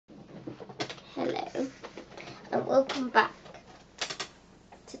Hello and welcome back.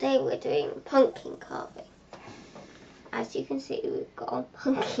 Today we're doing pumpkin carving. As you can see, we've got our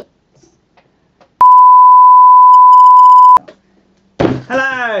pumpkins.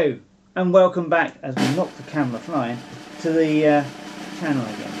 Hello and welcome back, as we knock the camera flying, to the channel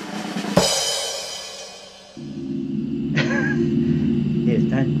again. Here's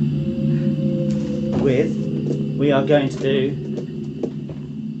Dan. We are going to do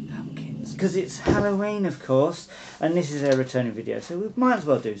pumpkins because it's Halloween, of course, and this is our returning video, so we might as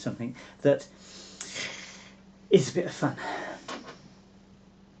well do something that is a bit of fun.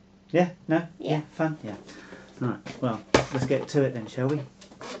 Yeah? No? Yeah. Fun? Yeah. Right, well, let's get to it then, shall we?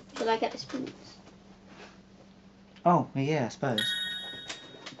 Shall I get the spoons? Oh, yeah, I suppose.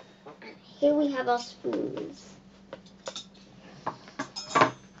 Here we have our spoons.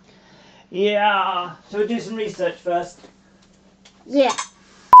 Yeah! Shall we do some research first? Yeah.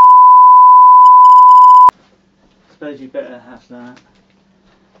 Suppose you better have that.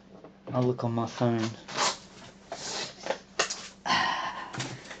 I'll look on my phone.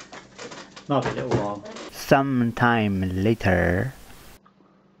 Might be a little while. Sometime later.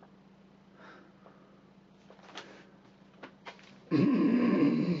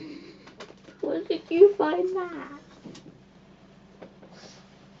 Where did you find that?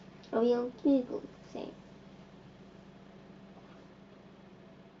 Are we on Google? Thing?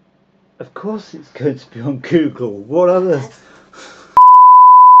 Of course it's going to be on Google. What others?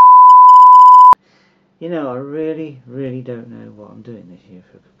 You know, I really don't know what I'm doing this year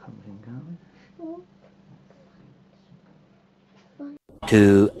for pumpkin carving.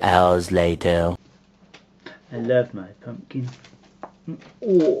 2 hours later. I love my pumpkin.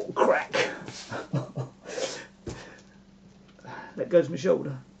 Oh, crack! There goes my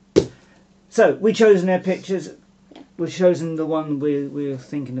shoulder. So, we've chosen our pictures. We've chosen the one we're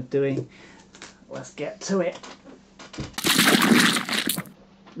thinking of doing. Let's get to it.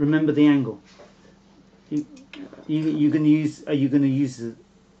 Remember the angle. You gonna use? Are you gonna use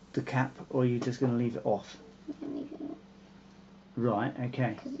the cap, or are you just gonna leave it off? I'm gonna leave it off. Right.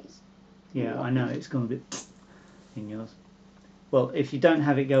 Okay. It's Yeah, I know it's gonna be in yours. Well, if you don't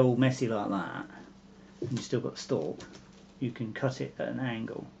have it go all messy like that, and you still got the stalk, you can cut it at an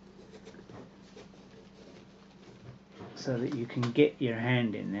angle so that you can get your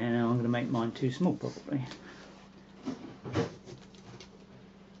hand in there. Now I'm going to make mine too small, probably.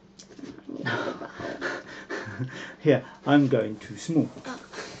 Yeah, I'm going too small.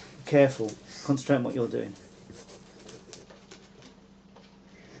 Careful, concentrate on what you're doing.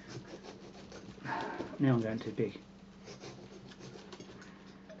 Now I'm going too big.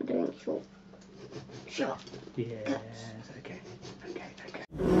 I'm doing short. Yes, okay.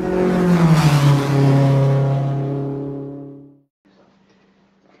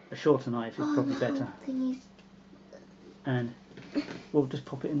 A shorter knife is probably better. And we'll just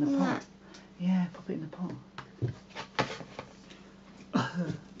pop it in the pot. Yeah, pop it in the pot.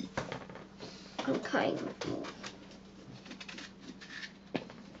 I'm cutting it off.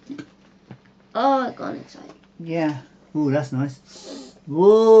 Oh, it got inside. Yeah. Ooh, that's nice.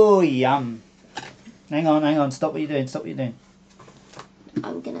 Whoa, yum. Hang on. Stop what you're doing.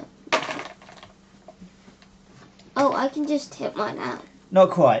 I'm gonna... Oh, I can just tip mine out. Not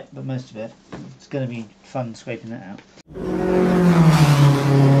quite, but most of it. It's going to be fun scraping that out.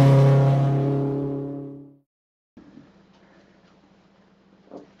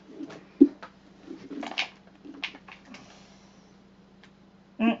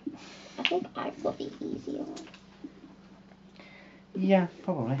 I think I've got the easier one. Yeah,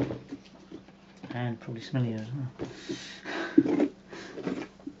 probably. And probably smellier as well.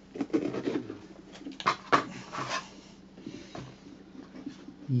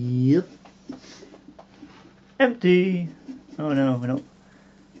 Yep. Empty. Oh no, we're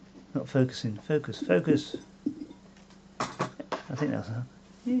not focusing. Focus. I think that's her.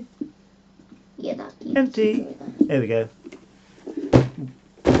 Yeah, that's Empty. There we go.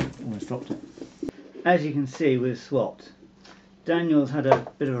 Almost dropped it. As you can see, we've swapped. Daniel's had a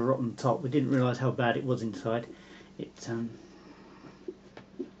bit of a rotten top. We didn't realise how bad it was inside. It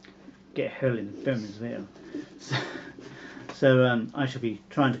get hell in the bone as well. So I shall be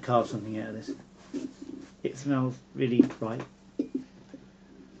trying to carve something out of this. It smells really bright.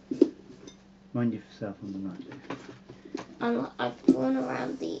 Mind yourself on the knife. I've gone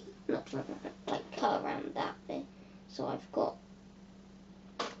around the, like cut around that bit. So I've got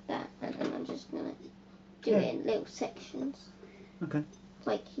that, and then I'm just gonna do it in little sections. Okay.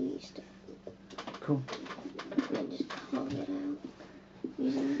 Like you used to. Cool. And then just carve it out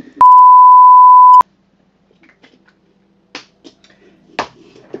using.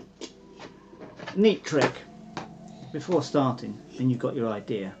 neat trick. Before starting, then you've got your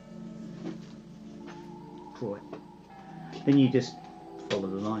idea. Draw it. Then you just follow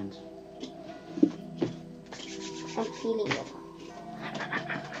the lines. I'm feeling it.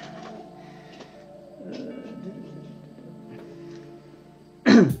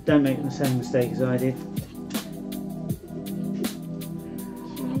 Don't make the same mistake as I did.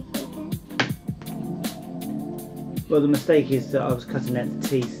 Well, the mistake is that I was cutting out the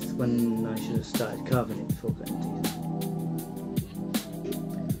teeth when I should have started carving it before cutting the teeth.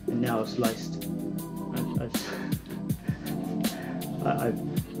 And now I've sliced. I've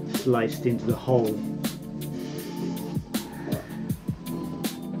sliced into the hole.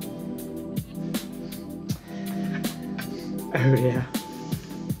 Oh yeah.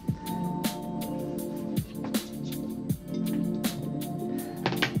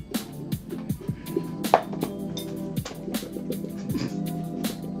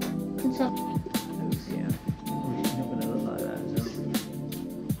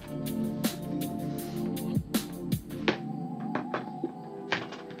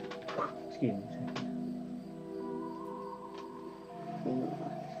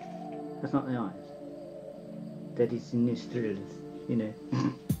 That's not the eyes. That is sinister, you know.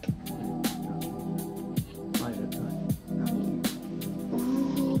 Eyes are tight.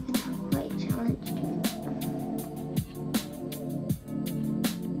 Quite challenged.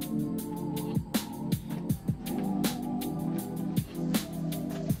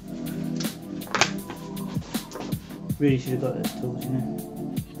 Really should have got those tools, you know.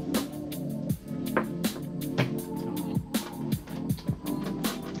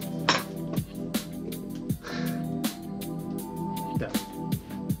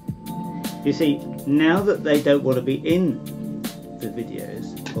 You see, now that they don't want to be in the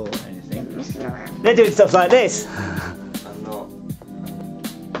videos or anything, they're doing stuff like this. I'm not.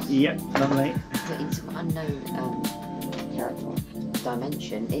 Yep, lovely. Put in some unknown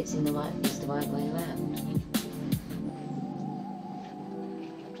dimension. It's the right way around.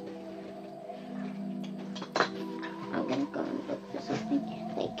 I'm gonna go and look for something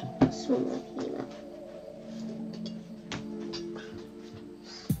like smaller here.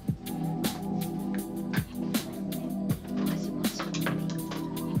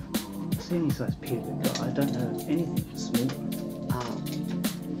 See any size peel we've got? I don't know anything small.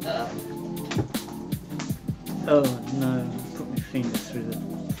 Oh no, put my finger through the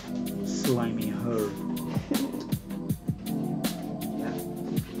slimy hole.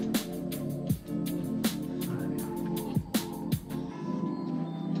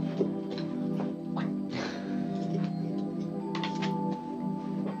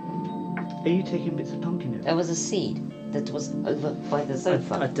 Are you taking bits of pumpkin over? There was a seed that was over by the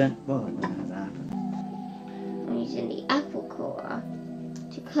sofa. I don't know how that happened. I'm using the apple corer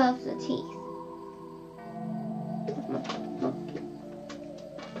to curve the teeth of my pumpkin.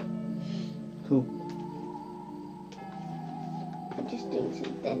 Cool. I'm just doing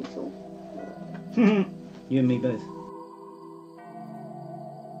some dental. You and me both.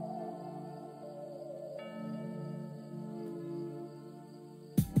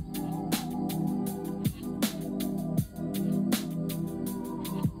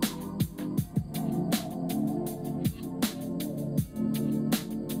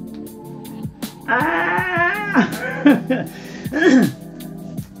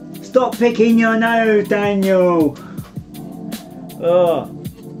 Stop picking your nose, Daniel. Oh,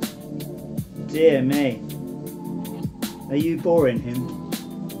 dear me. Are you boring him?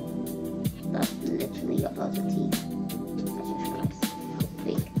 That's literally above the teeth. I just realised how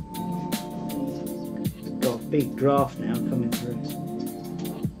big. It's got a big draft now coming through.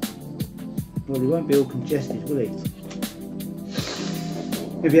 Well, he won't be all congested, will he?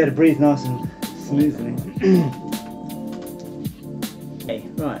 He'll be able to breathe nice and smoothly. Okay,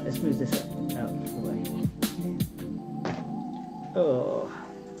 right, let's move this out of the way. Oh,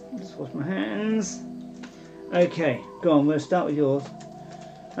 let's wash my hands. Okay, go on, we'll start with yours.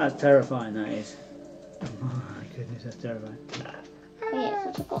 That's terrifying, that is. Oh my goodness, that's terrifying. Oh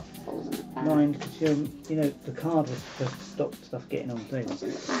yeah, so I got holes in the back. Mind, because you know, the card was supposed to stop stuff getting on the table. Holes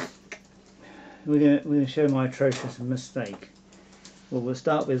in the back. We're going to show my atrocious mistake. Well, we'll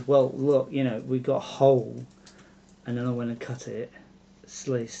start with, well, look, you know, we got a hole, and then I went and cut it,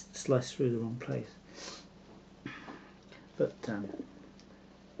 sliced through the wrong place. But,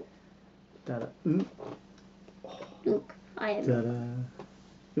 Look, I am.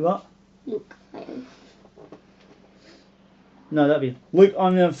 You what? Look, I am. No, that'd be, look,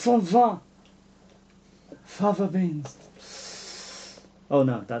 I'm a fava beans. Oh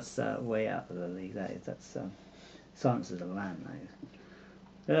no, that's way out of the league, that is. That's Silence of the Lamb, that is.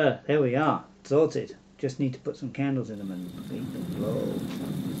 There we are. sorted. Just need to put some candles in them and leave them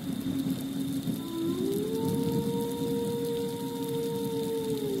glow.